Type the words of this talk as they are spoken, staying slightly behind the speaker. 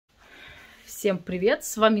Всем привет,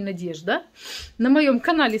 с вами Надежда. На моем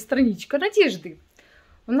канале страничка Надежды.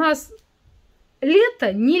 У нас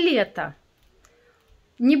лето, не лето.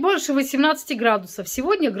 Не больше 18 градусов.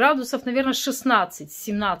 Сегодня градусов, наверное,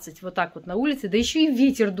 16-17. Вот так вот на улице. Да еще и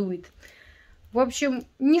ветер дует. В общем,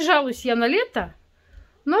 не жалуюсь я на лето,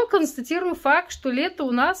 но констатирую факт, что лето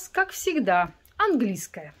у нас, как всегда,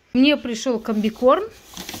 английское. Мне пришел комбикорм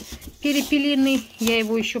перепелиный. Я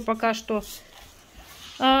его еще пока что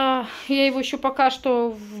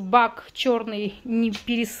в бак черный не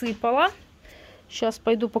пересыпала. Сейчас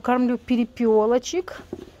пойду покормлю перепелочек.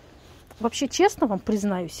 Вообще, честно вам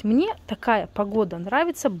признаюсь, мне такая погода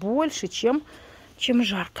нравится больше, чем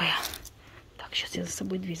жаркая. Так, сейчас я за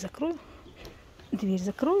собой дверь закрою.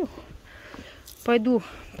 Пойду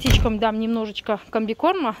птичкам дам немножечко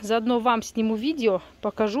комбикорма. Заодно вам сниму видео,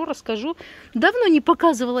 покажу, расскажу. Давно не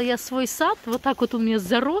показывала я свой сад. Вот так вот он у меня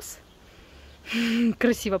зарос.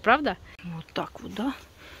 Красиво, правда? Вот так вот, да.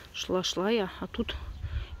 Шла я, а тут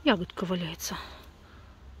ягодка валяется.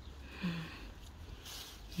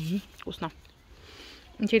 Вкусно.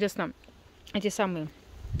 Интересно, эти самые...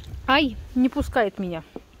 Ай, не пускает меня.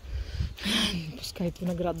 Не пускает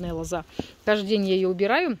виноградная лоза. Каждый день я ее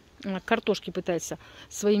убираю. Картошки пытается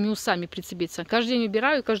своими усами прицепиться. Каждый день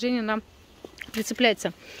убираю, каждый день она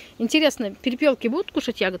прицепляется. Интересно, перепелки будут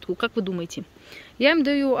кушать ягодку? Как вы думаете? Я им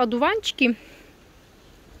даю одуванчики.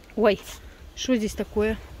 Ой, что здесь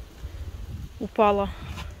такое? Упало.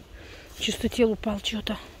 Чистотел упал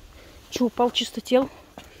что-то. Что упал чистотел?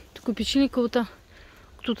 Такое впечатление, кого-то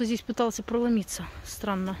кто-то здесь пытался проломиться.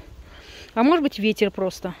 Странно. А может быть ветер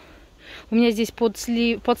просто. У меня здесь под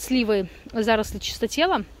сливой заросли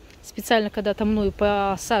чистотела. Специально когда-то мною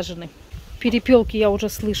посажены. Перепелки я уже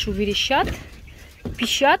слышу, верещат.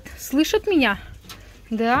 Пищат. Слышат меня?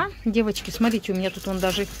 Да, девочки, смотрите, у меня тут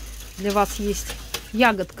даже для вас есть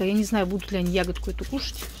ягодка. Я не знаю, будут ли они ягодку эту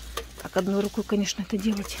кушать. Так, одной рукой, конечно, это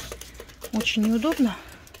делать очень неудобно.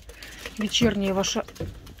 Вечерняя ваша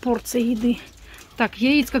порция еды. Так,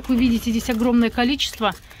 яиц, как вы видите, здесь огромное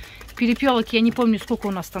количество. Перепелок, я не помню, сколько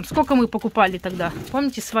у нас там. Сколько мы покупали тогда?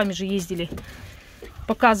 Помните, с вами же ездили.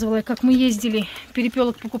 Показывала я, как мы ездили.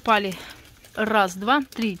 Перепелок покупали. Раз, два,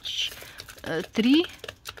 три,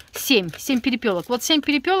 7 перепелок. Вот 7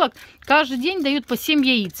 перепелок каждый день дают по 7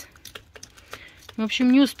 яиц. В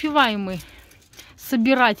общем, не успеваем мы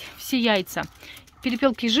собирать все яйца.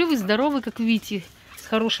 Перепелки живы, здоровы, как вы видите, с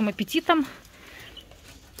хорошим аппетитом.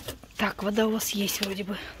 Так, вода у вас есть вроде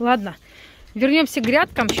бы. Ладно, вернемся к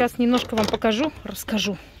грядкам. Сейчас немножко вам покажу,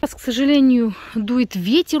 расскажу. Сейчас, к сожалению, дует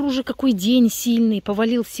ветер уже какой день сильный.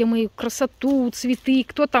 Повалил все мою красоту, цветы.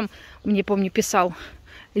 Кто там, мне помню, писал?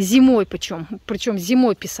 Зимой причем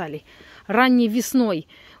зимой писали. Ранней весной.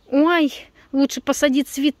 Ой, лучше посадить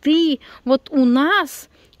цветы. Вот у нас,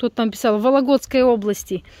 кто там писал, в Вологодской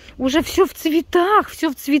области, уже все в цветах, все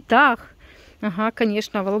в цветах. Ага,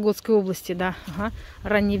 конечно, в Вологодской области, да. Ага.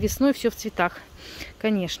 Ранней весной все в цветах.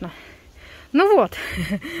 Конечно. Ну вот,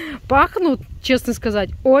 пахнут, честно сказать,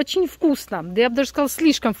 очень вкусно. Да я бы даже сказала,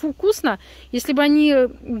 слишком вкусно. Если бы они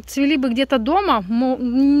цвели бы где-то дома,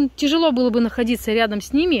 тяжело было бы находиться рядом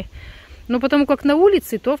с ними. Но потому как на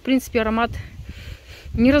улице, то, в принципе, аромат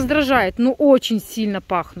не раздражает. Но очень сильно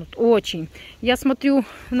пахнут, очень. Я смотрю,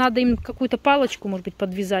 надо им какую-то палочку, может быть,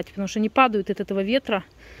 подвязать, потому что они падают от этого ветра.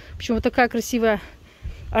 Причем вот такая красивая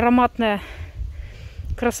ароматная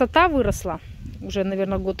красота выросла. Уже,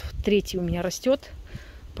 наверное, год третий у меня растет.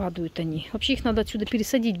 Падают они. Вообще их надо отсюда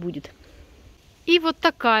пересадить будет. И вот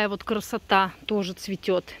такая вот красота тоже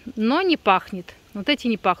цветет. Но не пахнет. Вот эти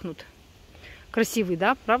не пахнут. Красивый,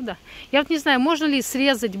 да? Правда? Я вот не знаю, можно ли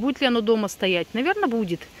срезать, будет ли оно дома стоять. Наверное,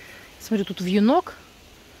 будет. Смотрю, тут вьюнок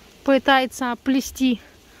пытается плести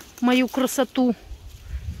мою красоту.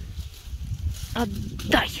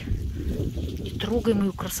 Отдай! Не трогай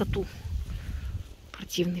мою красоту.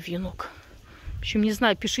 Противный вьюнок. В общем, не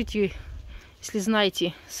знаю, пишите, если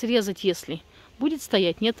знаете, срезать, если будет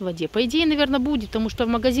стоять, нет в воде. По идее, наверное, будет, потому что в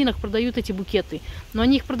магазинах продают эти букеты. Но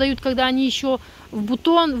они их продают, когда они еще в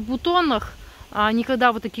бутонах, а не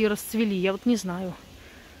когда вот такие расцвели. Я вот не знаю.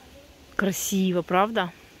 Красиво,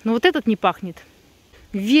 правда? Но вот этот не пахнет.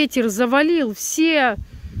 Ветер завалил все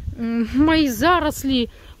мои заросли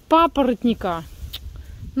папоротника.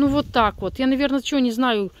 Ну вот так вот. Я, наверное, что, не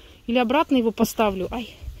знаю, или обратно его поставлю.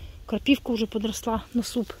 Ай, крапивка уже подросла на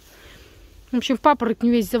суп. В общем,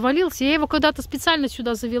 папоротник весь завалился. Я его когда-то специально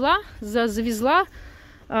сюда завезла.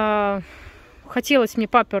 Хотелось мне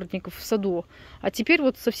папоротников в саду. А теперь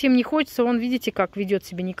вот совсем не хочется. Он, видите, как ведет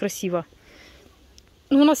себя некрасиво.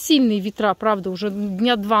 Ну, у нас сильные ветра, правда. Уже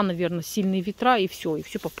дня 2, наверное, сильные ветра. И все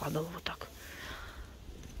попадало вот так.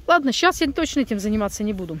 Ладно, сейчас я точно этим заниматься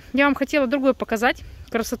не буду. Я вам хотела другое показать,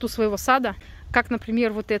 красоту своего сада. Как,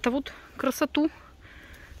 например, вот эту вот красоту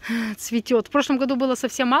цветет. В прошлом году было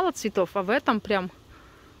совсем мало цветов, а в этом прям,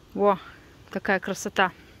 во, какая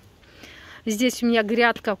красота. Здесь у меня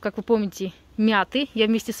грядка, как вы помните, мяты. Я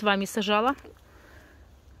вместе с вами сажала.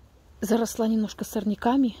 Заросла немножко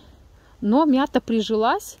сорняками, но мята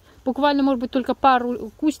прижилась. Буквально, может быть, только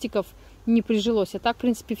пару кустиков не прижилось. А так, в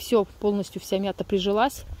принципе, все, полностью вся мята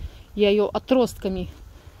прижилась. Я ее отростками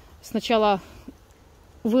сначала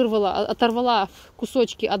вырвала, оторвала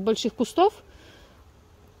кусочки от больших кустов.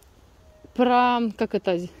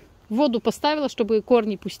 Воду поставила, чтобы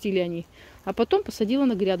корни пустили они. А потом посадила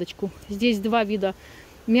на грядочку. Здесь два вида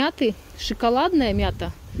мяты. Шоколадная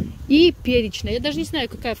мята и перечная. Я даже не знаю,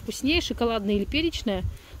 какая вкуснее, шоколадная или перечная.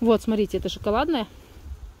 Вот, смотрите, это шоколадная.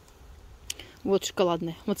 Вот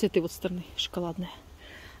шоколадная. Вот с этой вот стороны шоколадная.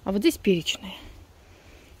 А вот здесь перечная.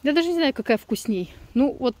 Я даже не знаю, какая вкусней.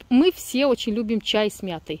 Ну, вот мы все очень любим чай с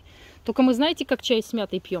мятой. Только мы знаете, как чай с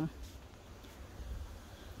мятой пьем?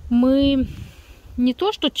 Мы не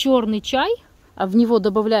то, что черный чай, а в него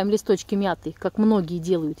добавляем листочки мяты, как многие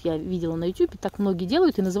делают. Я видела на YouTube, так многие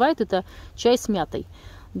делают и называют это чай с мятой.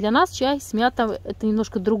 Для нас чай с мятой это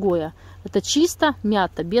немножко другое. Это чисто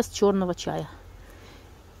мята, без черного чая.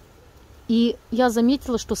 И я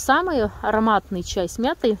заметила, что самый ароматный чай с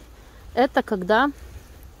мятой это когда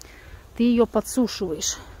ты ее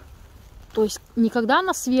подсушиваешь. То есть не когда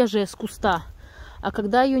она свежая с куста, а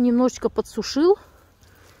когда ее немножечко подсушил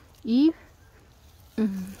и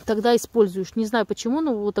тогда используешь. Не знаю почему,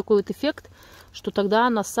 но вот такой вот эффект, что тогда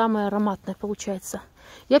она самая ароматная получается.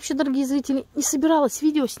 Я вообще, дорогие зрители, не собиралась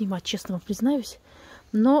видео снимать, честно вам признаюсь.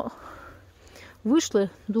 Но вышла,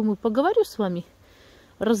 думаю, поговорю с вами,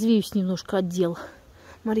 развеюсь немножко от дел.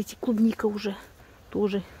 Смотрите, клубника уже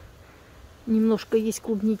тоже немножко есть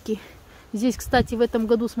клубники. Здесь, кстати, в этом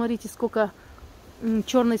году, смотрите, сколько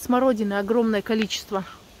черной смородины, огромное количество.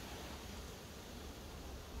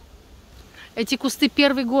 Эти кусты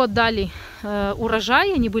первый год дали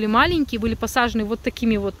урожай, они были маленькие, были посажены вот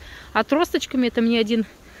такими вот отросточками. Это мне один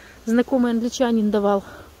знакомый англичанин давал.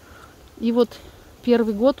 И вот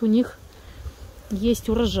первый год у них есть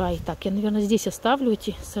урожай. Так, я, наверное, здесь оставлю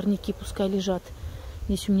эти сорняки, пускай лежат.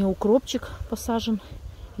 Здесь у меня укропчик посажен.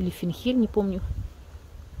 Или фенхель, не помню.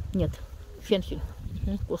 Нет, фенхель.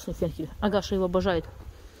 Вкусный фенхель. Агаша его обожает.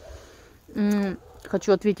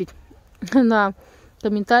 Хочу ответить на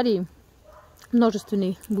комментарии.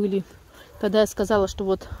 Множественные были, когда я сказала, что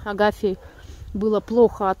вот Агафье было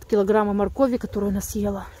плохо от килограмма моркови, которую она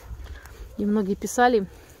съела. И многие писали,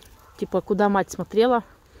 типа, куда мать смотрела?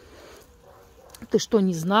 Ты что,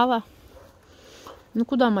 не знала? Ну,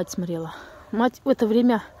 куда мать смотрела? Мать в это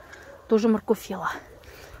время тоже морковь ела.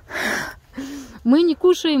 Мы не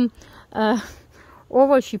кушаем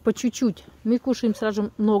овощи по чуть-чуть. Мы кушаем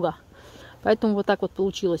сразу много. Поэтому вот так вот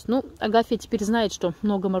получилось. Ну, Агафья теперь знает, что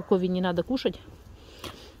много моркови не надо кушать.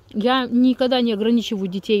 Я никогда не ограничиваю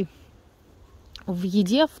детей в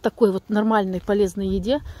еде, в такой вот нормальной полезной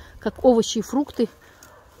еде, как овощи и фрукты.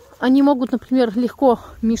 Они могут, например, легко,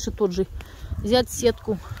 Миша тот же, взять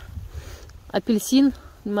сетку, апельсин,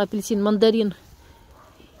 мандарин,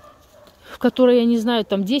 в которой, я не знаю,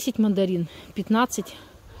 там 10 мандарин, 15,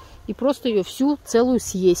 и просто ее всю целую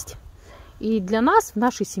съесть. И для нас, в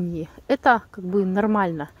нашей семье, это как бы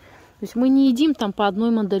нормально. То есть мы не едим там по одной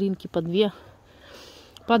мандаринке, по две,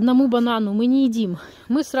 по одному банану. Мы не едим.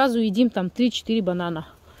 Мы сразу едим там 3-4 банана.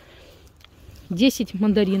 10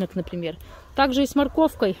 мандаринок, например. Также и с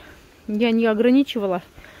морковкой. Я не ограничивала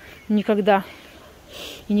никогда.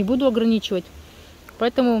 И не буду ограничивать.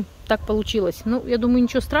 Поэтому так получилось. Ну, я думаю,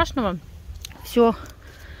 ничего страшного. Все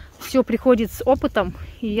приходит с опытом.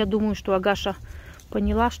 И я думаю, что Агаша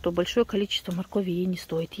поняла, что большое количество моркови ей не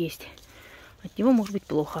стоит есть. От него может быть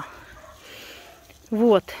плохо.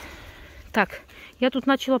 Вот. Так, я тут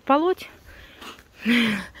начала полоть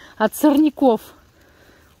от сорняков.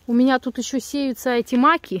 У меня тут еще сеются эти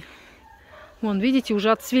маки. Вон, видите, уже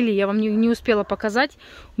отцвели. Я вам не успела показать.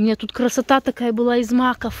 У меня тут красота такая была из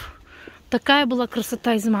маков. Такая была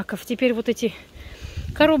красота из маков. Теперь вот эти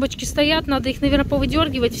коробочки стоят. Надо их, наверное,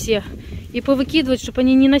 повыдергивать все и повыкидывать, чтобы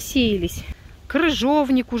они не насеялись.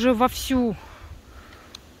 Крыжовник уже вовсю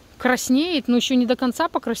краснеет. Ну, еще не до конца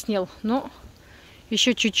покраснел, но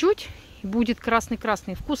еще чуть-чуть. И будет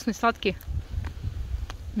красный-красный. Вкусный, сладкий.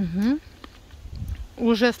 Угу.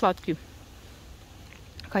 Уже сладкий.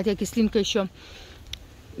 Хотя кислинка еще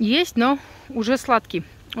есть, но уже сладкий.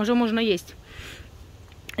 Уже можно есть.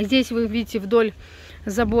 Здесь вы видите вдоль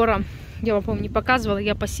забора, я вам, помню, не показывала,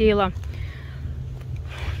 я посеяла.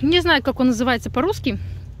 Не знаю, как он называется по-русски.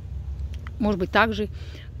 может быть, также.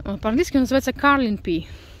 По-английски он называется Carlin Pea.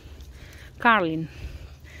 Carlin.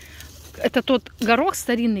 Это тот горох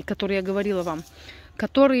старинный, который я говорила вам,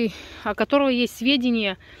 о которого есть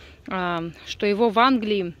сведения, что его в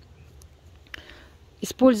Англии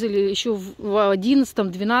использовали еще в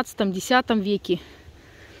 11, 12, 10 веке.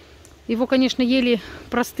 Его, конечно, ели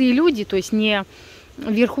простые люди, то есть не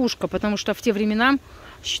верхушка, потому что в те времена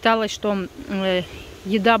считалось, что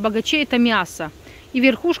еда богачей – это мясо. И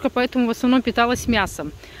верхушка поэтому в основном питалась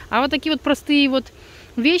мясом. А вот такие вот простые вот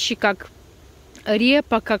вещи, как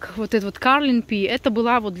репа, как вот этот вот Carlin Pea, это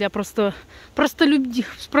была вот для простолюдин,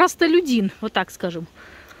 вот так скажем.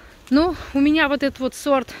 Ну, у меня вот этот вот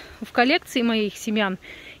сорт в коллекции моих семян,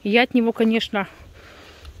 и я от него, конечно,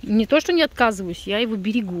 не то что не отказываюсь, я его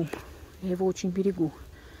берегу. Я его очень берегу.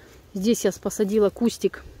 Здесь я посадила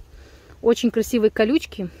кустик очень красивой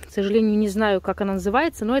колючки. К сожалению, не знаю, как она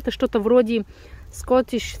называется, но это что-то вроде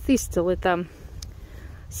Scottish Thistle. Это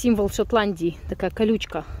символ Шотландии, такая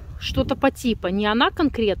колючка. Что-то по типу, не она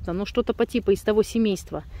конкретно, но что-то по типу из того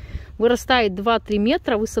семейства. Вырастает 2-3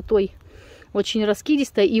 метра высотой. Очень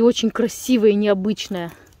раскидистая и очень красивая и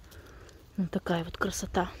необычная. Вот такая вот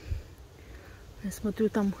красота. Я смотрю,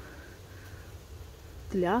 там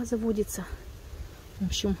тля заводится. В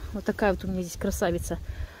общем, вот такая вот у меня здесь красавица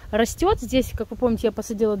растет. Здесь, как вы помните, я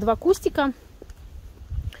посадила 2 кустика.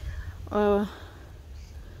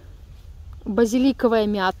 Базиликовая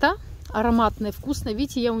мята. Ароматная, вкусная.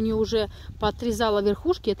 Видите, я у нее уже поотрезала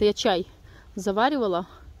верхушки. Это я чай заваривала.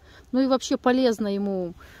 Ну и вообще полезно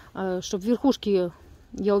ему, чтобы верхушки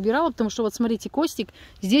я убирала. Потому что вот смотрите, костик.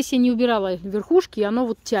 Здесь я не убирала верхушки, и оно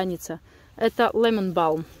вот тянется. Это lemon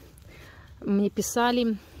balm. Мне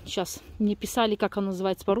писали, как оно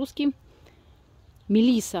называется по-русски.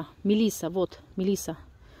 Мелиса, вот, мелиса.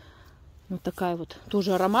 Вот такая вот,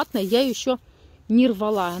 тоже ароматная. Я ее еще не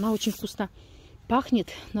рвала, она очень вкусно пахнет.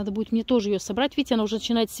 Надо будет мне тоже ее собрать. Видите, она уже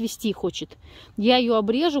начинает цвести, хочет. Я ее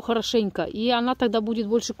обрежу хорошенько, и она тогда будет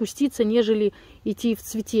больше куститься, нежели идти в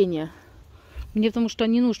цветение. Мне потому что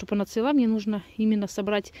не нужно, чтобы она цвела, мне нужно именно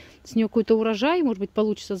собрать с нее какой-то урожай, может быть,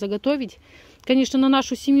 получится заготовить. Конечно, на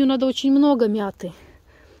нашу семью надо очень много мяты.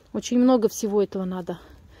 Очень много всего этого надо.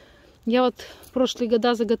 Я вот в прошлые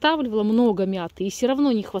года заготавливала много мяты, и все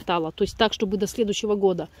равно не хватало. То есть так, чтобы до следующего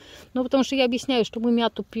года. Но потому что я объясняю, что мы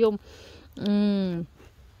мяту пьем, не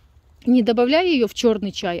добавляя ее в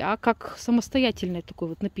черный чай, а как самостоятельный такой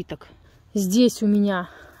вот напиток. Здесь у меня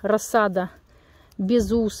рассада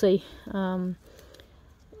безусой. Как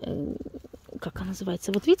она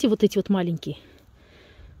называется? Вот видите, вот эти вот маленькие.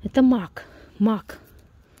 Это мак.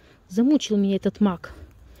 Замучил меня этот мак.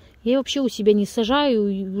 Я вообще у себя не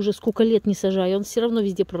сажаю, уже сколько лет не сажаю, он все равно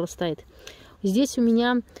везде прорастает. Здесь у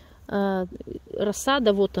меня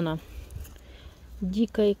рассада, вот она,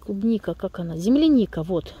 дикая клубника, как она, земляника,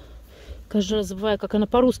 вот. Каждый раз забываю, как она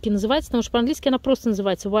по-русски называется, потому что по-английски она просто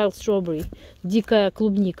называется wild strawberry, дикая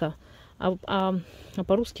клубника. А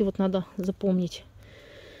по-русски вот надо запомнить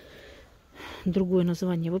другое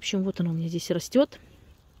название. В общем, вот она у меня здесь растет.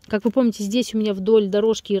 Как вы помните, здесь у меня вдоль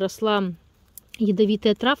дорожки росла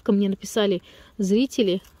ядовитая травка. Мне написали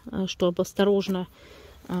зрители, что осторожно,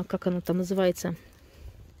 как она там называется,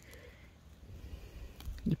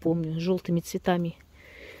 не помню, с желтыми цветами.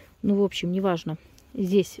 Ну, в общем, неважно.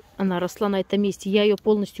 Здесь она росла на этом месте. Я ее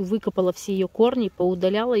полностью выкопала, все ее корни,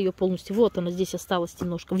 поудаляла ее полностью. Вот она здесь осталась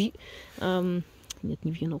немножко. Нет,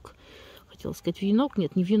 не вьюнок. Хотела сказать вьюнок.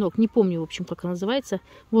 Нет, не вьюнок. Не помню, в общем, как она называется.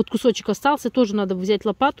 Вот кусочек остался. Тоже надо взять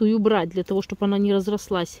лопату и убрать, для того, чтобы она не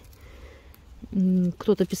разрослась.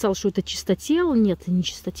 Кто-то писал, что это чистотел. Нет, не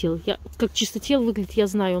чистотел. Как чистотел выглядит, я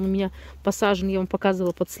знаю. Он у меня посажен, я вам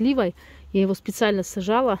показывала, под сливой. Я его специально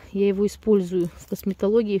сажала. Я его использую в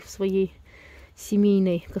косметологии, в своей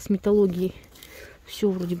семейной косметологии. Все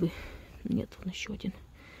вроде бы. Нет, вон еще один.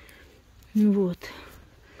 Вот.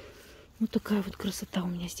 Вот такая вот красота у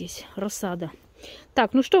меня здесь. Рассада.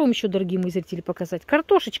 Так, ну что вам еще, дорогие мои зрители, показать?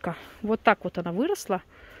 Картошечка. Вот так вот она выросла.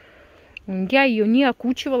 Я ее не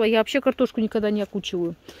окучивала. Я вообще картошку никогда не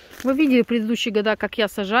окучиваю. Вы видели в предыдущие года, как я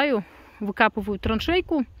сажаю. Выкапываю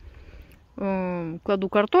траншейку. Кладу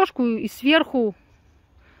картошку и сверху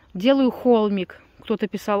делаю холмик. Кто-то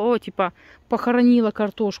писал, о, типа, похоронила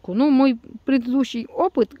картошку. Ну, мой предыдущий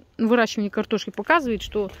опыт выращивания картошки показывает,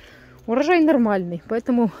 что урожай нормальный.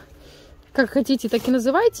 Поэтому, как хотите, так и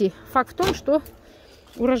называйте. Факт в том, что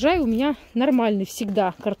урожай у меня нормальный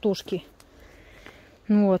всегда, картошки.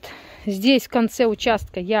 Вот. Здесь в конце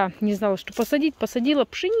участка я не знала, что посадить. Посадила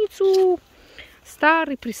пшеницу.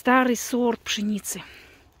 Старый-престарый сорт пшеницы.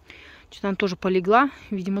 Что-то она тоже полегла.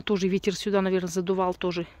 Видимо, тоже ветер сюда, наверное, задувал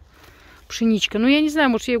тоже. пшеничка. Ну, я не знаю,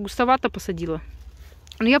 может, я ее густовато посадила.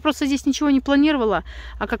 Но я просто здесь ничего не планировала.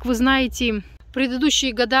 А как вы знаете, в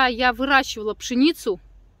предыдущие года я выращивала пшеницу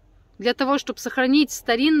для того, чтобы сохранить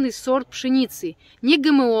старинный сорт пшеницы. Не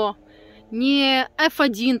ГМО, не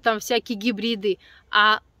F1, там всякие гибриды,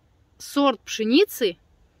 а сорт пшеницы,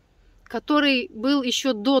 который был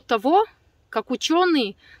еще до того, как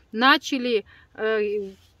ученые начали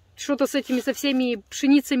что-то с этими, со всеми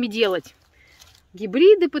пшеницами делать.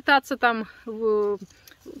 Гибриды пытаться там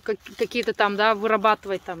какие-то там, да,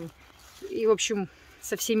 вырабатывать там. И, в общем,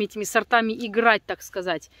 со всеми этими сортами играть, так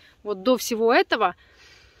сказать. Вот до всего этого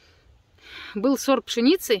был сорт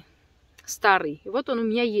пшеницы старый. И вот он у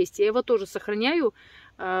меня есть. Я его тоже сохраняю.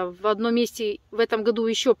 В одном месте в этом году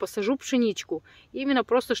еще посажу пшеничку. Именно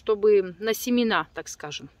просто, чтобы на семена, так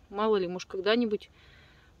скажем. Мало ли, может, когда-нибудь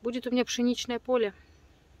будет у меня пшеничное поле.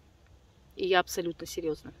 И я абсолютно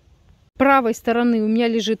серьезно. С правой стороны у меня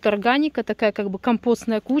лежит органика, такая как бы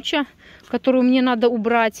компостная куча, которую мне надо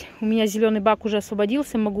убрать. У меня зеленый бак уже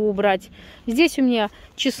освободился, могу убрать. Здесь у меня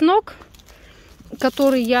чеснок,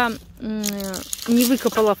 который я не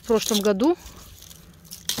выкопала в прошлом году.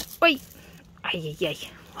 Ой, ай-яй-яй,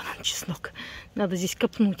 вон он чеснок. Надо здесь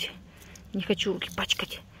копнуть. Не хочу руки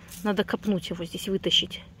пачкать. Надо копнуть его, здесь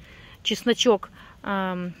вытащить. Чесночок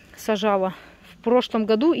сажала в прошлом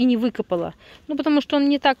году и не выкопала. Ну, потому что он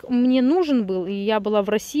не так мне нужен был, и я была в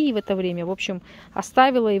России в это время. В общем,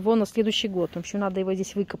 оставила его на следующий год. В общем, надо его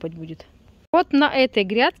здесь выкопать будет. Вот на этой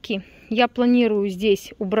грядке я планирую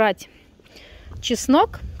здесь убрать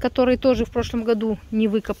чеснок, который тоже в прошлом году не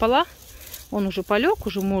выкопала. Он уже полег,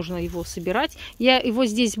 уже можно его собирать. Я его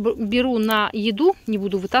здесь беру на еду, не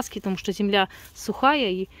буду вытаскивать, потому что земля сухая,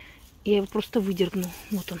 и я его просто выдергну.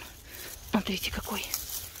 Вот он. Смотрите, какой.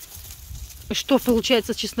 Что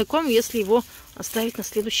получается с чесноком, если его оставить на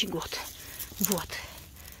следующий год. Вот.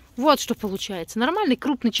 Вот что получается. Нормальный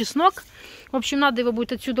крупный чеснок. В общем, надо его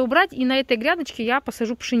будет отсюда убрать. И на этой грядочке я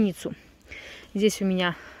посажу пшеницу. Здесь у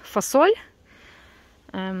меня фасоль.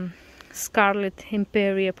 Scarlet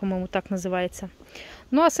Imperia, по-моему, так называется.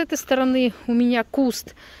 Ну, а с этой стороны у меня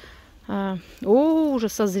куст. Уже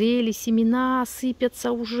созрели семена,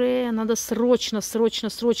 сыпятся уже. Надо срочно.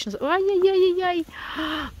 Ай-яй-яй-яй-яй.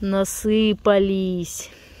 Насыпались.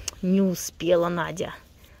 Не успела Надя.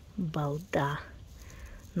 Балда.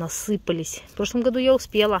 Насыпались. В прошлом году я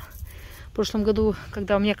успела. В прошлом году,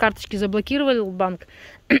 когда у меня карточки заблокировали банк,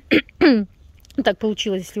 так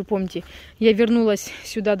получилось, если вы помните, я вернулась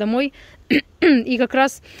сюда домой, и как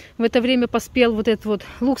раз в это время поспел вот этот вот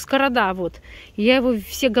лук-скорода, вот. И я его,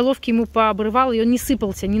 все головки ему пообрывала, и он не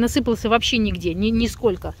сыпался, не насыпался вообще нигде,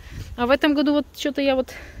 нисколько. А в этом году вот что-то я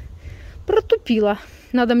вот протупила.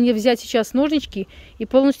 Надо мне взять сейчас ножнички и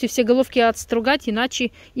полностью все головки отстругать,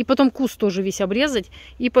 иначе... И потом куст тоже весь обрезать,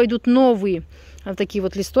 и пойдут новые вот такие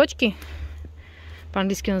вот листочки.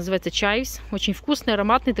 По-английски он называется chives. Очень вкусный,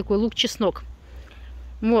 ароматный такой лук-чеснок.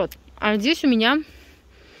 Вот. А здесь у меня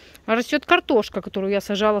растет картошка, которую я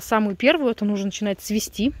сажала самую первую. Это нужно начинать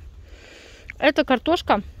цвести. Это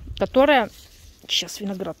картошка, которая... Сейчас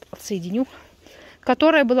виноград отсоединю.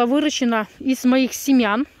 Которая была выращена из моих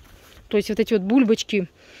семян. То есть вот эти вот бульбочки,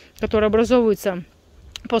 которые образовываются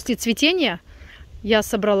после цветения. Я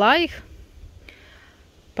собрала их.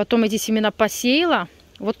 Потом эти семена посеяла.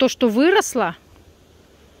 Вот то, что выросло...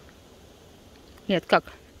 Нет,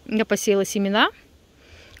 как? Я посеяла семена.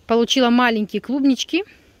 Получила маленькие клубнички.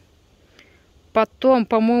 Потом,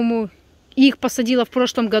 по-моему, их посадила в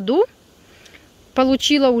прошлом году.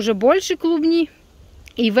 Получила уже больше клубней.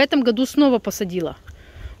 И в этом году снова посадила.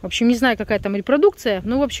 В общем, не знаю, какая там репродукция.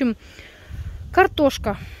 Ну, в общем,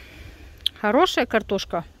 картошка. Хорошая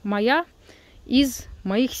картошка. Моя из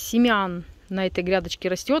моих семян. На этой грядочке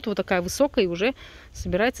растет. Вот такая высокая и уже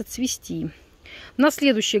собирается цвести. На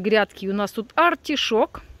следующей грядке у нас тут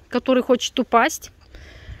артишок, который хочет упасть.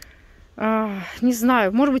 Не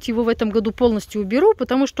знаю, может быть, его в этом году полностью уберу,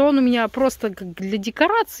 потому что он у меня просто как для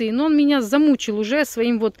декорации, но он меня замучил уже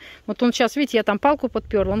своим вот... Вот он сейчас, видите, я там палку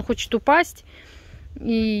подперла, он хочет упасть.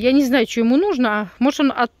 И я не знаю, что ему нужно. Может,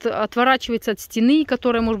 он отворачивается от стены,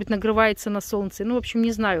 которая, может быть, нагревается на солнце. Ну, в общем,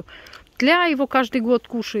 не знаю. Тля его каждый год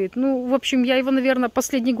кушает. Ну, в общем, я его, наверное,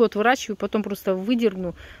 последний год выращиваю, потом просто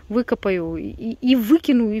выдерну, выкопаю и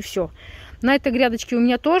выкину, и все. На этой грядочке у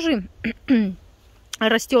меня тоже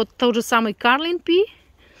растет тот же самый карлин пи,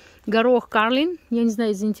 горох карлин. Я не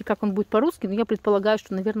знаю, извините, как он будет по-русски, но я предполагаю,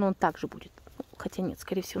 что, наверное, он также будет. Хотя нет,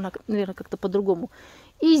 скорее всего, наверное, как-то по-другому.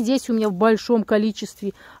 И здесь у меня в большом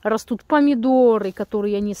количестве растут помидоры,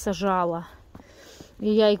 которые я не сажала. И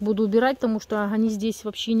я их буду убирать, потому что они здесь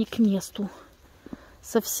вообще не к месту.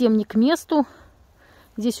 Совсем не к месту.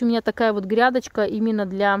 Здесь у меня такая вот грядочка именно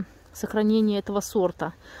для сохранения этого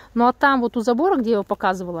сорта. Ну а там вот у забора, где я его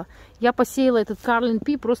показывала, я посеяла этот Карлин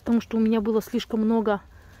Пи, просто потому что у меня было слишком много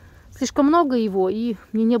его, и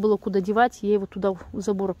мне не было куда девать, я его туда у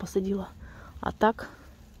забора посадила. А так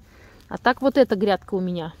вот эта грядка у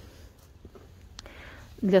меня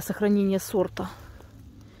для сохранения сорта.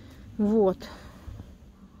 Вот.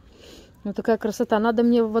 Вот такая красота. Надо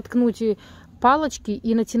мне воткнуть палочки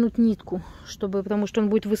и натянуть нитку, потому что он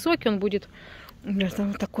будет высокий, он будет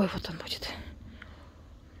вот такой вот он будет.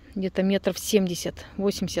 Где-то метров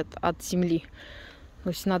 70-80 от земли. То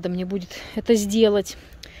есть надо мне будет это сделать.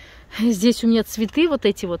 Здесь у меня цветы вот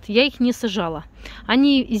эти вот, я их не сажала.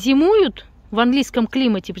 Они зимуют в английском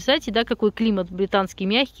климате. Представляете, да, какой климат британский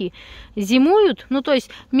мягкий. Зимуют, ну то есть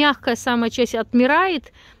мягкая самая часть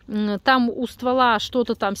отмирает. Там у ствола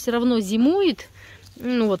что-то там все равно зимует.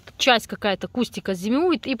 Ну вот часть какая-то кустика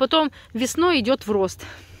зимует. И потом весной идет в рост.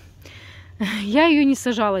 Я ее не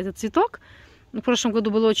сажала, этот цветок. В прошлом году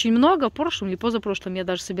было очень много. В прошлом или позапрошлом я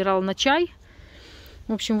даже собирала на чай.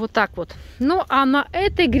 В общем, вот так вот. Ну, а на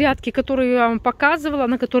этой грядке, которую я вам показывала,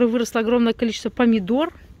 на которой выросло огромное количество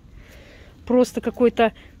помидор. Просто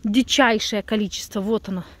какое-то дичайшее количество. Вот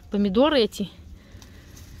оно, помидоры эти.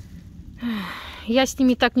 Я с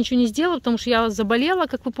ними так ничего не сделала, потому что я заболела,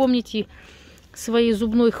 как вы помните, своей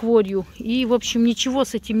зубной хворью. И, в общем, ничего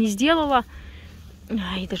с этим не сделала.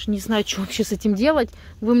 Я даже не знаю, что вообще с этим делать.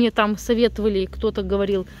 Вы мне там советовали, кто-то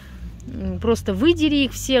говорил, просто выдери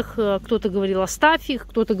их всех, кто-то говорил, оставь их,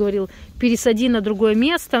 кто-то говорил, пересади на другое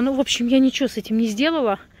место. Ну, в общем, я ничего с этим не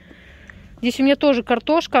сделала. Здесь у меня тоже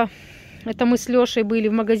картошка. Это мы с Лешей были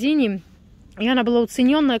в магазине, и она была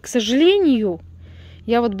уцененная. К сожалению,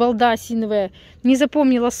 я вот балда осиновая не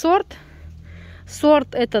запомнила сорт.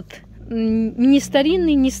 Сорт этот не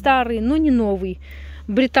старинный, не старый, но не новый.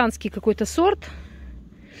 Британский какой-то сорт.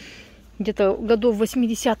 Где-то годов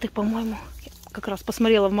 80-х, по-моему. Как раз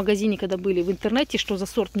посмотрела в магазине, когда были в интернете, что за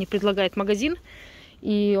сорт мне предлагает магазин.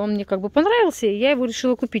 И он мне как бы понравился, и я его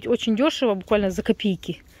решила купить очень дешево, буквально за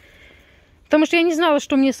копейки. Потому что я не знала,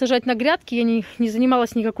 что мне сажать на грядке, я не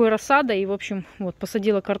занималась никакой рассадой. И, в общем, вот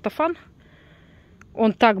посадила картофан.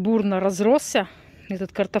 Он так бурно разросся,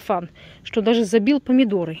 этот картофан, что даже забил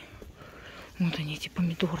помидоры. Вот они, эти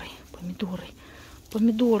помидоры,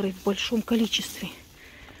 помидоры в большом количестве.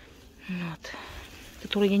 Вот.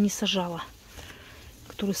 Которые я не сажала.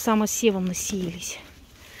 Которые самосевом насеялись.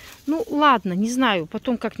 Ну, ладно, не знаю.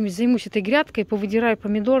 Потом как-нибудь займусь этой грядкой, повыдираю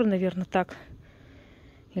помидоры, наверное, так.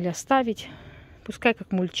 Или оставить. Пускай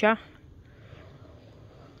как мульча.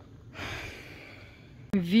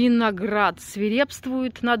 Виноград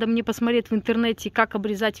свирепствует. Надо мне посмотреть в интернете, как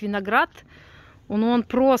обрезать виноград. Он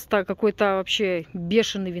просто какой-то вообще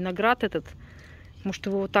бешеный виноград этот. Может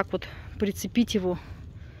его вот так вот прицепить его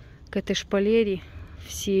к этой шпалере.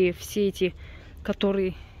 Все эти,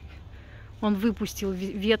 которые он выпустил,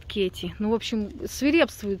 ветки эти. Ну, в общем,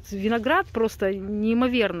 свирепствует виноград просто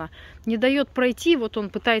неимоверно. Не дает пройти. Вот он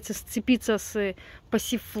пытается сцепиться с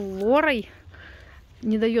пассифлорой.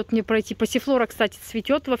 Не дает мне пройти. Пассифлора, кстати,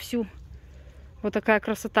 цветет вовсю. Вот такая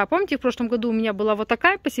красота. Помните, в прошлом году у меня была вот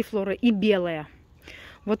такая пассифлора и белая.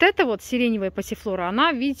 Вот эта вот сиреневая пассифлора,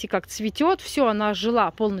 она, видите, как цветет. Все, она жила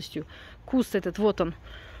полностью. Куст этот, вот он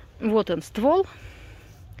ствол.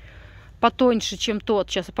 Потоньше, чем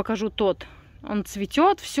тот. Сейчас я покажу тот. Он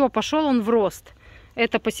цветет. Все, пошел он в рост.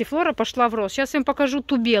 Эта пассифлора пошла в рост. Сейчас я вам покажу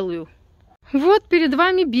ту белую. Вот перед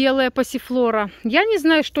вами белая пассифлора. Я не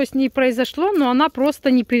знаю, что с ней произошло, но она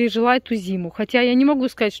просто не пережила эту зиму. Хотя я не могу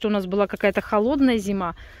сказать, что у нас была какая-то холодная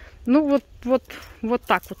зима. Ну вот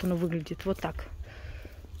так вот оно выглядит. Вот так.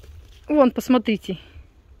 Вон, посмотрите.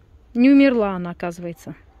 Не умерла она,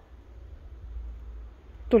 оказывается.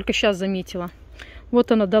 Только сейчас заметила.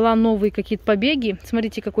 Вот она дала новые какие-то побеги.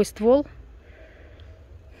 Смотрите, какой ствол.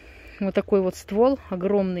 Вот такой вот ствол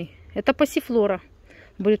огромный. Это пассифлора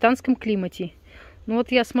в британском климате. Ну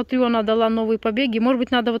вот я смотрю, она дала новые побеги. Может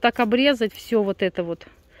быть, надо вот так обрезать все вот это вот.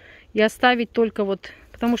 И оставить только вот...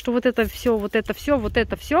 Потому что вот это все, это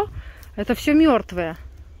все мертвое.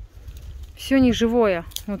 Все не живое.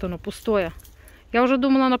 Вот оно, пустое. Я уже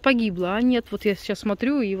думала, она погибла. А нет, вот я сейчас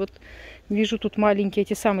смотрю и вот вижу тут маленькие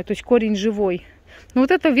эти самые. То есть корень живой. Ну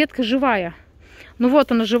вот эта ветка живая. Ну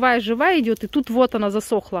вот она живая-живая идет. И тут вот она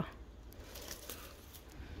засохла.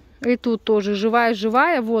 И тут тоже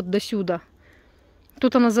живая-живая. Вот до сюда.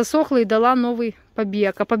 Тут она засохла и дала новый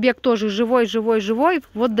побег. А побег тоже живой-живой-живой.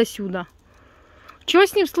 Вот до сюда. Что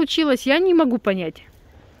с ним случилось, я не могу понять.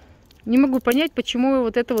 Не могу понять, почему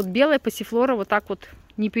вот эта вот белая пассифлора вот так вот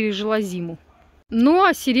не пережила зиму. Ну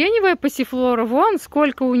а сиреневая пассифлора, вон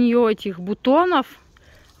сколько у нее этих бутонов.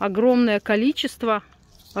 огромное количество.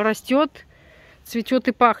 Растет, цветет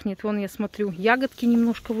и пахнет. Вон я смотрю, ягодки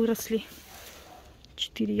немножко выросли.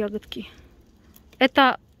 4 ягодки.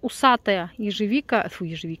 Это усатая ежевика. Фу,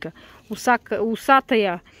 ежевика.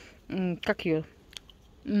 Усатая. Как ее?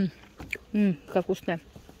 Как вкусная.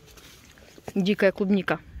 Дикая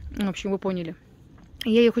клубника. В общем, вы поняли.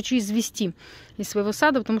 Я ее хочу извести из своего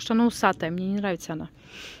сада, потому что она усатая. Мне не нравится она.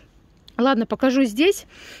 Ладно, покажу здесь.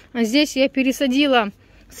 Здесь я пересадила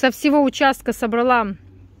со всего участка, собрала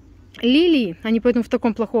лилии. Они поэтому в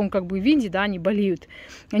таком плохом как бы виде, да, они болеют.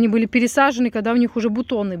 Они были пересажены, когда у них уже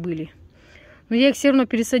бутоны были. Но я их все равно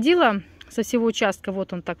пересадила со всего участка.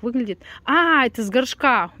 Вот он так выглядит. А, это с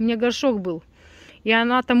горшка. У меня горшок был. И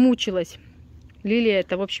она там мучилась. Лилия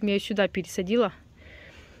это, в общем, я ее сюда пересадила.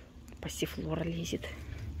 Пассифлора лезет.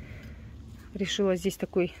 Решила здесь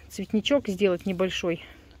такой цветничок сделать небольшой.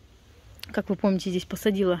 Как вы помните, здесь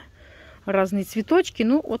посадила разные цветочки.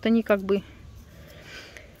 Ну, вот они как бы...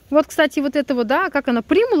 Вот, кстати, вот этого, да, как она,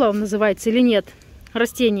 примула называется или нет,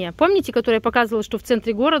 растение. Помните, которое я показывала, что в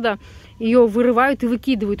центре города ее вырывают и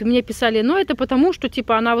выкидывают. У меня писали, ну, это потому, что,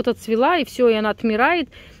 типа, она вот отцвела, и все, и она отмирает.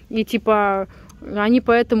 И, типа, они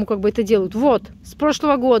поэтому как бы это делают. Вот, с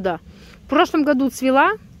прошлого года. В прошлом году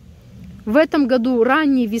цвела. В этом году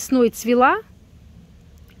ранней весной цвела.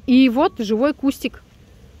 И вот живой кустик.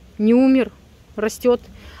 Не умер, растет.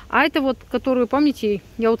 А это вот, которую, помните,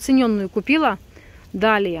 я уцененную купила.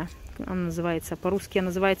 Далее она называется. По-русски она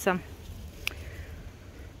называется...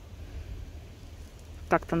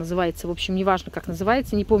 Как-то называется. В общем, неважно, как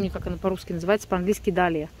называется. Не помню, как она по-русски называется. По-английски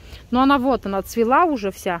далее. Но она вот, она цвела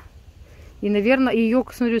уже вся. И, наверное, ее,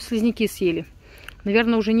 смотрю, слизняки съели.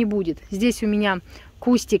 Наверное, уже не будет. Здесь у меня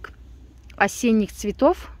кустик осенних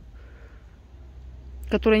цветов,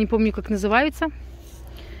 которые я не помню, как называются.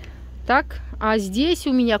 Так, а здесь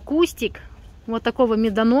у меня кустик вот такого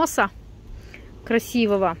медоноса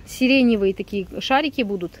красивого. Сиреневые такие шарики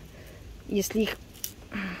будут, если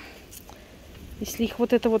их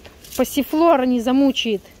вот это вот пассифлора не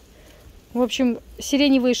замучает. В общем,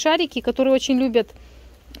 сиреневые шарики, которые очень любят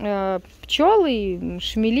пчелы и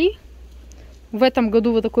шмели. В этом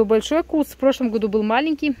году вот такой большой куст. В прошлом году был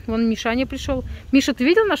маленький. Вон Мишаня пришел. Миша, ты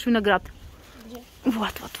видел наш виноград? Где?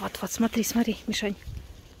 Вот, смотри, Мишань.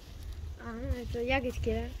 Это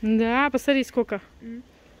ягодки, да? Да, посмотри, сколько.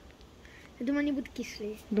 Я думаю, они будут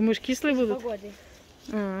кислые. Думаешь, кислые будут? Погоды.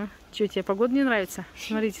 Что, тебе погода не нравится?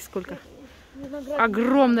 Смотрите, сколько. Виноград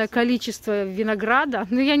Огромное количество винограда.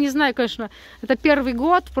 Ну, я не знаю, конечно, это первый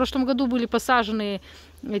год. В прошлом году были посажены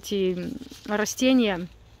эти растения.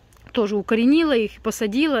 Тоже укоренила их,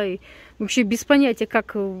 посадила. И вообще без понятия,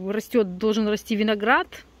 как должен расти виноград.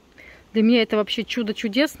 Для меня это вообще чудо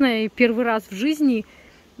чудесное. И первый раз в жизни,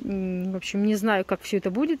 в общем, не знаю, как все это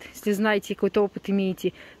будет. Если знаете, какой-то опыт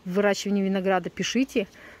имеете в выращивании винограда, пишите.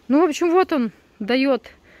 Ну, в общем, вот он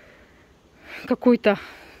дает какой-то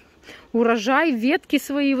урожай. Ветки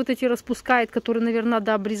свои вот эти распускает, которые, наверное,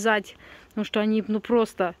 надо обрезать. Потому что они, ну,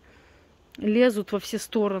 просто лезут во все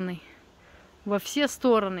стороны. Во все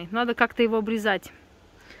стороны. Надо как-то его обрезать.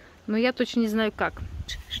 Но я точно не знаю как.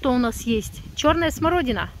 Что у нас есть? Черная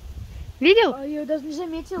смородина. Видел? Я ее даже не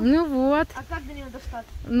заметил. Ну вот. А как до нее достать?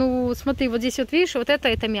 Ну, смотри, вот здесь вот видишь, вот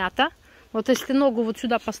это мята. Вот если ногу вот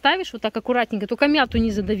сюда поставишь, вот так аккуратненько, только мяту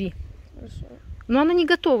не задави. Хорошо. Но она не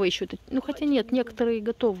готова еще. Ну, хотя нет, некоторые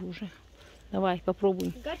готовы уже. Давай,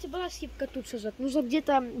 попробуем. Катя была скидка тут сажать. Нужно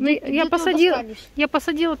где-то... Ну, я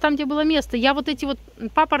посадила там, где было место. Я вот эти вот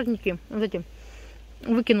папоротники, вот эти,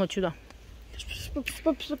 выкину сюда.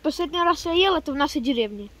 Последний раз я ела, это в нашей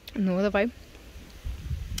деревне. Ну, давай.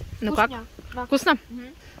 Ну Вкусня. как? Да. Вкусно? Угу.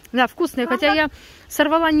 Да, вкусная. Правда? Хотя я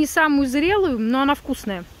сорвала не самую зрелую, но она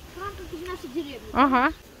вкусная. Прям как из нашей деревни.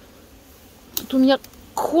 Ага. Тут у меня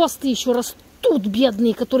хосты еще растут,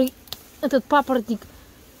 бедные, который этот папоротник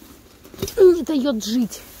не дает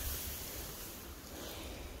жить.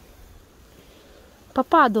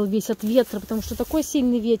 Попадал весь от ветра, потому что такой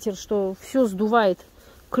сильный ветер, что все сдувает.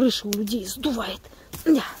 Крышу у людей сдувает.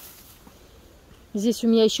 Здесь у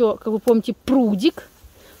меня еще, как вы помните, прудик,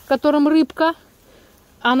 в котором рыбка.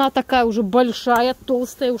 Она такая уже большая,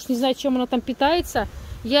 толстая. Уж не знаю, чем она там питается.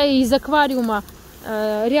 Я ей из аквариума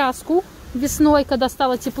ряску весной, когда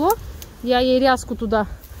стало тепло, я ей ряску туда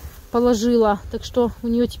положила. Так что у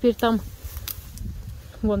нее теперь там...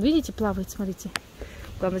 Вон, видите, плавает, смотрите.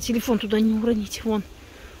 Главное, телефон туда не уронить. Вон,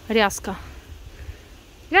 ряска.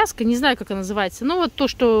 Ряска, не знаю, как она называется. Ну, вот то,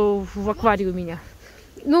 что в аквариуме у меня.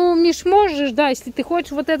 Ну, Миш, можешь, да, если ты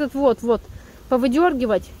хочешь вот этот вот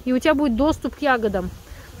повыдергивать, и у тебя будет доступ к ягодам.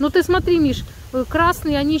 Ну, ты смотри, Миш,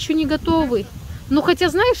 красные, они еще не готовы. Ну, хотя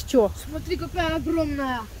знаешь что? Смотри, какая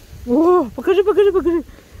огромная. О, покажи, покажи, покажи.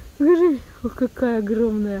 Покажи. О, какая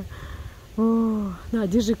огромная. О, на,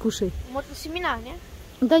 держи, кушай. Вот семена, не?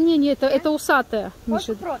 Да не, это усатая,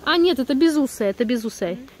 Миша. А, нет, это безусая, это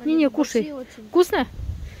безусая. Не, кушай. Вкусно?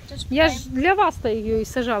 Я ж для вас-то ее и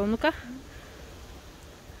сажала. Ну-ка.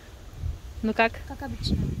 Ну как? Как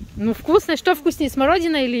обычно. Ну, вкусно. Что вкуснее,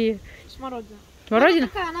 смородина или... Смородина. Смородина?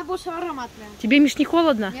 Она такая, она больше ароматная. Тебе, Миш, не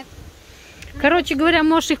холодно? Нет. Короче говоря,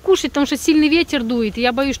 можешь их кушать, потому что сильный ветер дует. И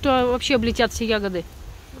я боюсь, что вообще облетят все ягоды.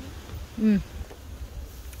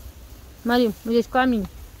 Смотри, вот здесь камень.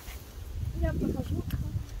 Я покажу.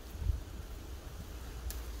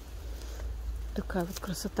 Такая вот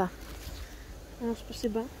красота. Ну,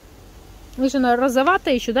 спасибо. Видишь, она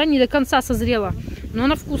розоватая еще, да, не до конца созрела. Но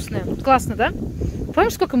она вкусная. Классно, да?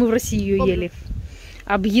 Помнишь, сколько мы в России ее ели?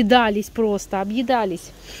 Объедались просто,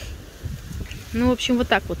 объедались. Ну, в общем, вот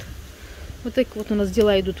так вот. Вот так вот у нас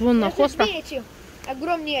дела идут. Вон на хоста. Эти,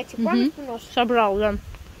 огромные эти, помнишь, нож? Собрал, да.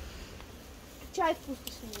 Чай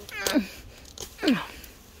вкусный.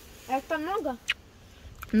 А это много?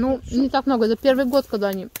 Ну, не так много. Это первый год, когда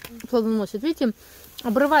они плодоносят. Видите,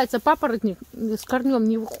 обрывается папоротник, с корнем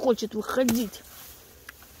не хочет выходить.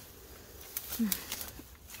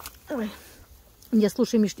 Ой. Я,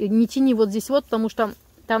 слушай, Миш, не тяни вот здесь вот, потому что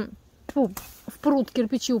там в пруд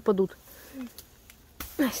кирпичи упадут.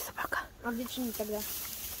 Ай, собака. А где тяни тогда?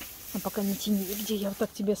 А пока не тяни. Где я вот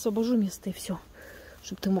так тебе освобожу место и все.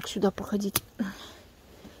 Чтобы ты мог сюда проходить.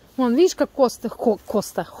 Вон, видишь, как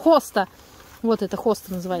хоста. Вот это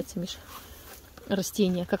хоста называется, Миша.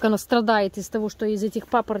 Растение. Как она страдает из того, что из этих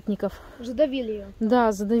папоротников. Задавили ее.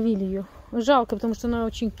 Да, задавили ее. Жалко, потому что она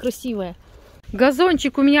очень красивая.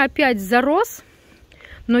 Газончик у меня опять зарос.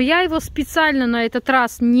 Но я его специально на этот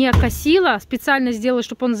раз не косила. Специально сделала,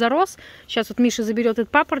 чтобы он зарос. Сейчас вот Миша заберет этот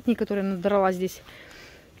папоротник, который она надрала здесь.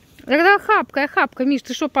 Это хапка, Миш,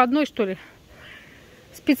 ты что, по одной, что ли?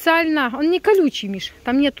 Специально, он не колючий, Миш,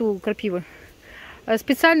 там нету крапивы.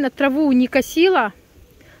 Специально траву не косила,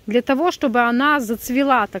 для того, чтобы она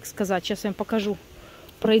зацвела, так сказать. Сейчас я вам покажу.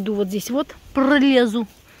 Пройду вот здесь вот, пролезу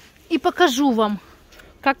и покажу вам,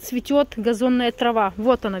 как цветет газонная трава.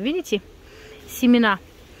 Вот она, видите? Семена.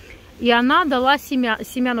 И она дала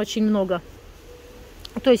семян очень много.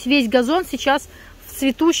 То есть весь газон сейчас в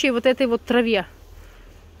цветущей вот этой вот траве.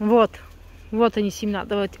 Вот. Вот они семена.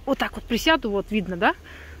 Давайте вот так вот присяду, вот видно, да?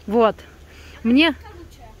 Вот. Мне...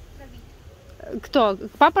 Кто?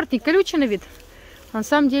 Папоротник колючий на вид? На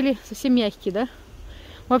самом деле совсем мягкий, да?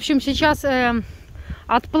 В общем, сейчас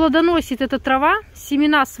отплодоносит эта трава,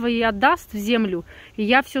 семена свои отдаст в землю, и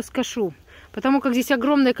я все скошу. Потому как здесь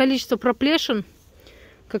огромное количество проплешин,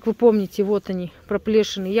 как вы помните, вот они,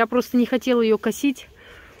 проплешины. Я просто не хотела ее косить.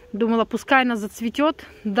 Думала, пускай она зацветет,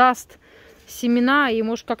 даст семена и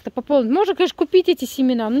может как-то пополнить. Можно, конечно, купить эти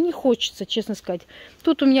семена, но не хочется, честно сказать.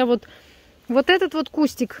 Тут у меня вот этот вот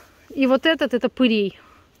кустик и вот этот, это пырей.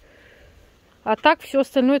 А так все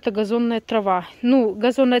остальное это газонная трава. Ну,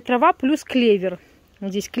 газонная трава плюс клевер.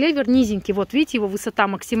 Здесь клевер низенький. Вот видите, его высота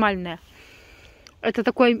максимальная. Это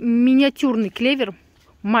такой миниатюрный клевер,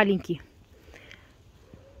 маленький.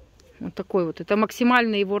 Вот такой вот. Это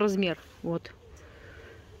максимальный его размер. Вот.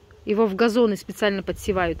 Его в газоны специально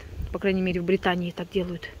подсевают. По крайней мере, в Британии так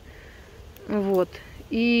делают. Вот.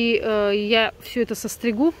 И я все это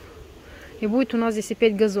состригу. И будет у нас здесь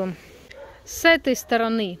опять газон. С этой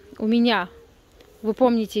стороны у меня, вы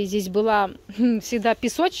помните, здесь была всегда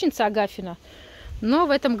песочница Агафина. Но в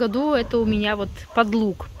этом году это у меня вот под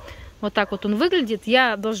лук. Вот так вот он выглядит.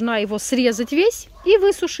 Я должна его срезать весь и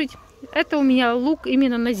высушить. Это у меня лук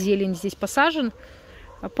именно на зелень здесь посажен.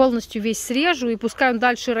 Полностью весь срежу. И пускай он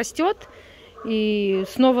дальше растет. И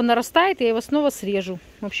снова нарастает. Я его снова срежу.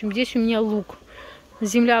 В общем, здесь у меня лук.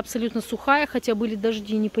 Земля абсолютно сухая. Хотя были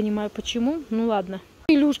дожди. Не понимаю почему. Ну ладно.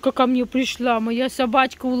 Илюшка ко мне пришла. Моя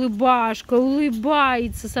собачка-улыбашка.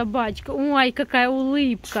 Улыбается собачка. Ой, какая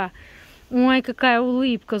улыбка. Ой, какая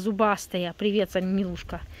улыбка зубастая. Привет,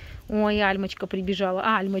 Милушка. Ой, Альмочка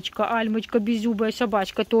прибежала. Альмочка, беззубая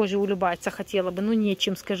собачка, тоже улыбаться хотела бы. Ну,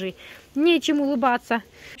 нечем, скажи. Нечем улыбаться.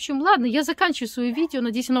 В общем, ладно, я заканчиваю свое видео.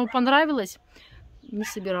 Надеюсь, оно вам понравилось. Не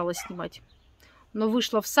собиралась снимать. Но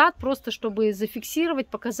вышла в сад, просто чтобы зафиксировать,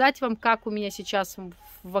 показать вам, как у меня сейчас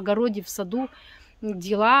в огороде, в саду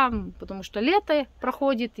дела. Потому что лето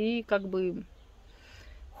проходит, и как бы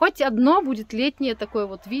хоть одно будет летнее такое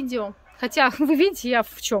вот видео. Хотя, вы видите, я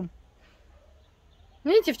в чем?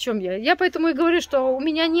 Видите, в чем я? Я поэтому и говорю, что у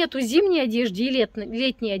меня нету зимней одежды и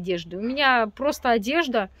летней одежды. У меня просто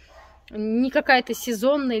одежда, не какая-то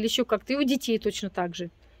сезонная или еще как-то. И у детей точно так же.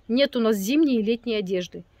 Нет у нас зимней и летней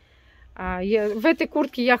одежды. В этой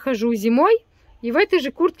куртке я хожу зимой, и в этой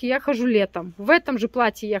же куртке я хожу летом. В этом же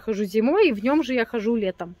платье я хожу зимой, и в нем же я хожу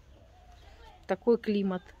летом. Такой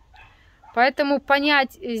климат. Поэтому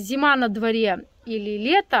понять, зима на дворе или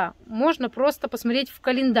лето, можно просто посмотреть в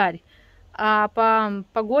календарь. А по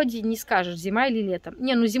погоде не скажешь, зима или лето.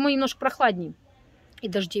 Не, ну зимой немножко прохладнее. И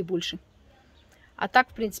дождей больше. А так,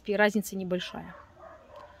 в принципе, разница небольшая.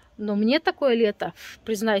 Но мне такое лето,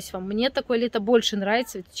 признаюсь вам, мне такое лето больше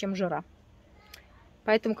нравится, чем жара.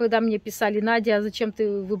 Поэтому, когда мне писали: Надя, а зачем ты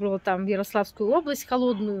выбрала там Ярославскую область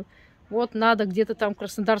холодную? Вот надо где-то там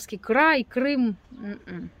Краснодарский край, Крым.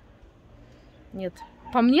 Нет.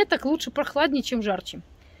 По мне так лучше прохладнее, чем жарче.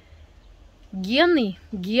 Гены.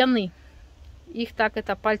 Их так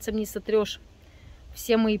это пальцем не сотрешь.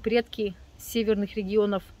 Все мои предки с северных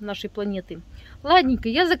регионов нашей планеты. Ладненько,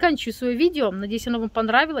 я заканчиваю свое видео. Надеюсь, оно вам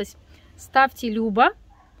понравилось. Ставьте любо.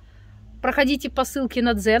 Проходите по ссылке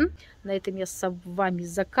на Дзен. На этом я с вами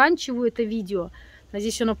заканчиваю это видео.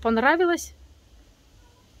 Надеюсь, оно понравилось.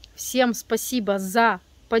 Всем спасибо за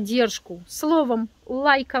поддержку словом,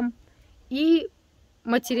 лайком и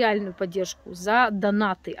материальную поддержку, за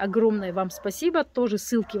донаты. Огромное вам спасибо. Тоже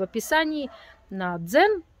ссылки в описании на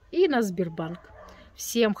Дзен и на Сбербанк.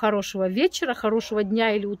 Всем хорошего вечера, хорошего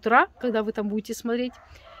дня или утра, когда вы там будете смотреть.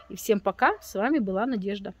 И всем пока. С вами была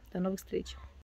Надежда. До новых встреч.